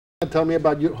tell me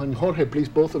about you, and Jorge, please,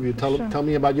 both of you, tell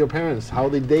me about your parents. How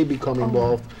did they become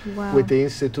involved with the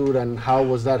Institute, and how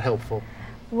was that helpful?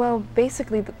 Well,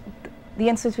 basically, the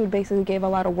Institute basically gave a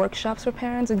lot of workshops for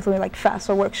parents, including like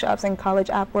FAFSA workshops and college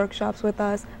app workshops with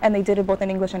us, and they did it both in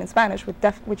English and in Spanish,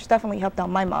 which definitely helped out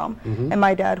my mom and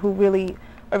my dad, who really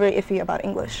are very iffy about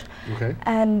English. Okay.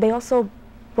 And they also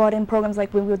brought in programs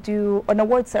like when we would do an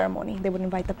award ceremony, they would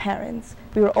invite the parents.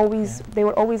 They would always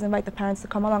invite the parents to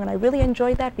come along, and I really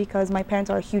enjoyed that because my parents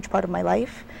are a huge part of my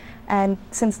life. And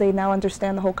since they now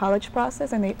understand the whole college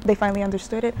process and they finally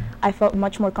understood it, I felt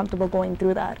much more comfortable going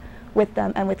through that with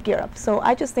them and with Gear Up. So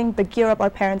I just think the Gear Up, our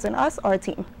parents and us, are a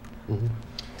team.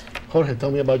 Jorge,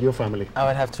 tell me about your family. I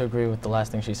would have to agree with the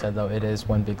last thing she said, though. It is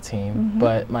one big team.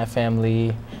 But my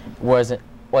family wasn't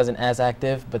as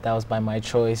active, but that was by my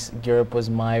choice. Gear Up was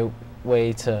my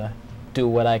way to do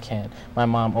what I can. My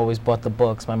mom always bought the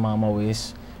books. My mom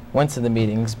always went to the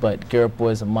meetings, but Gear Up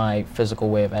was my physical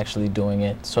way of actually doing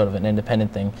it, sort of an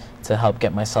independent thing to help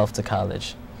get myself to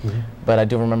college. But I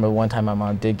do remember one time my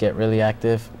mom did get really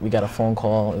active. We got a phone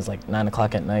call. It was like 9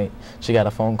 o'clock at night. She got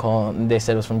a phone call, and they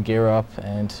said it was from Gear Up,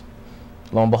 and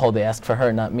lo and behold, they asked for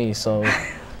her, not me. So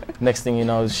next thing you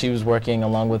know, she was working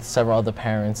along with several other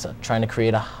parents, trying to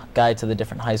create a guide to the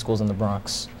different high schools in the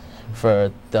Bronx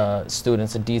for the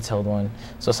students, a detailed one.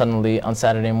 So suddenly on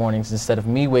Saturday mornings, instead of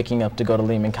me waking up to go to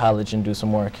Lehman College and do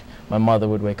some work, my mother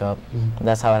would wake up. And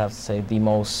that's how I'd have to say the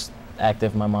most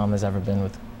active my mom has ever been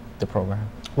with the program.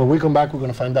 When we come back, we're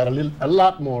going to find out a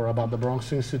lot more about the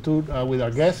Bronx Institute with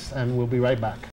our guests, and we'll be right back.